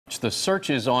The search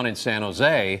is on in San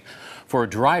Jose for a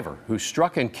driver who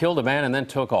struck and killed a man and then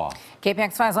took off.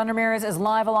 KPIX 5's Len Ramirez is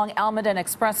live along Almaden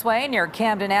Expressway near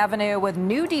Camden Avenue with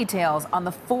new details on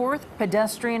the fourth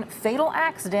pedestrian fatal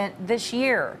accident this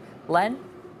year. Len?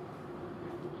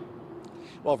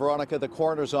 Well, Veronica, the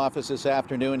coroner's office this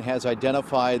afternoon has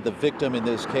identified the victim in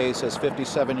this case as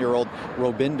 57-year-old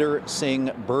Robinder Singh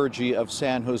Burji of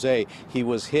San Jose. He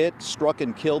was hit, struck,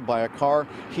 and killed by a car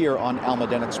here on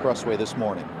Almaden Expressway this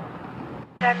morning.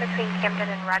 Between Camden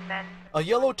and Redmond. A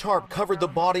yellow tarp covered the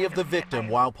body of the victim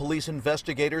while police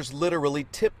investigators literally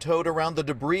tiptoed around the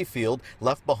debris field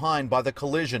left behind by the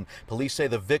collision. Police say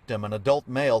the victim, an adult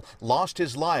male, lost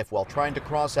his life while trying to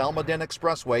cross Almaden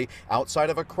Expressway outside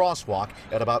of a crosswalk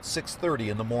at about 6:30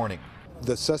 in the morning.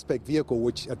 The suspect vehicle,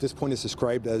 which at this point is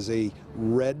described as a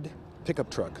red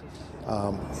pickup truck,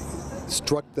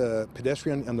 struck the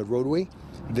pedestrian on the roadway.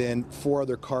 Then 4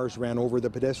 other cars ran over the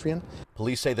pedestrian.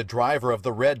 Police say the driver of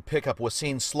the red pickup was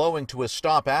seen slowing to a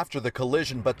stop after the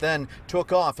collision, but then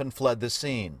took off and fled the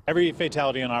scene. Every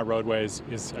fatality on our roadways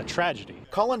is a tragedy.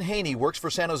 Colin Haney works for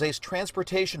San Jose's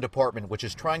Transportation Department, which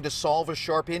is trying to solve a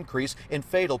sharp increase in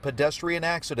fatal pedestrian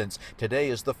accidents. Today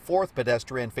is the 4th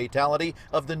pedestrian fatality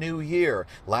of the new year.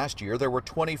 Last year there were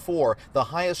 24, the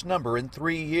highest number in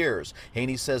 3 years.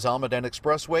 Haney says Almaden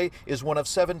Expressway is one of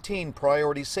 17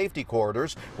 priority safety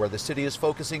corridors where the city is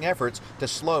focusing efforts to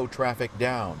slow traffic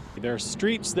down. There are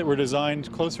streets that were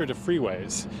designed closer to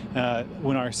freeways.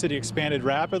 When our city expanded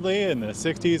rapidly in the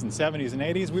 60s and 70s and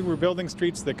 80s, we were building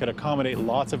streets that could accommodate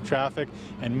lots of traffic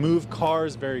and move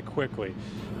cars very quickly.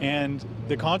 And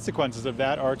the consequences of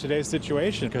that are today's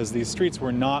situation, because these streets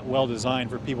were not well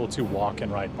designed for people to walk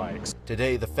and ride bikes.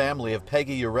 Today, the family of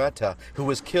Peggy Ureta, who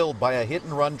was killed by a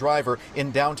hit-and-run driver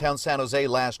in downtown San Jose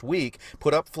last week,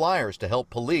 put up flyers to help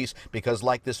police because,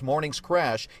 like this morning's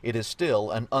crash, it is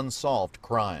still an unsolved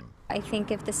crime. I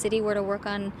think if the city were to work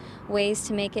on ways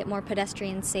to make it more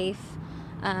pedestrian safe,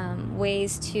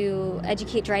 ways to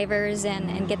educate drivers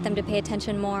and get them to pay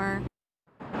attention more.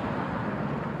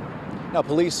 Now,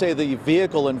 police say the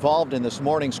vehicle involved in this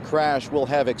morning's crash will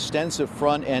have extensive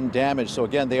front end damage. So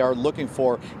again, they are looking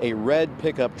for a red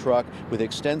pickup truck with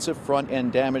extensive front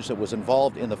end damage that was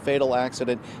involved in the fatal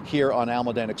accident here on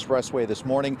Almaden Expressway this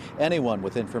morning. Anyone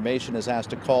with information is asked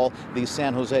to call the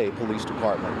San Jose Police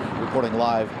Department. Reporting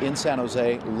live in San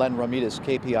Jose, Len Ramirez,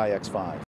 KPIX 5.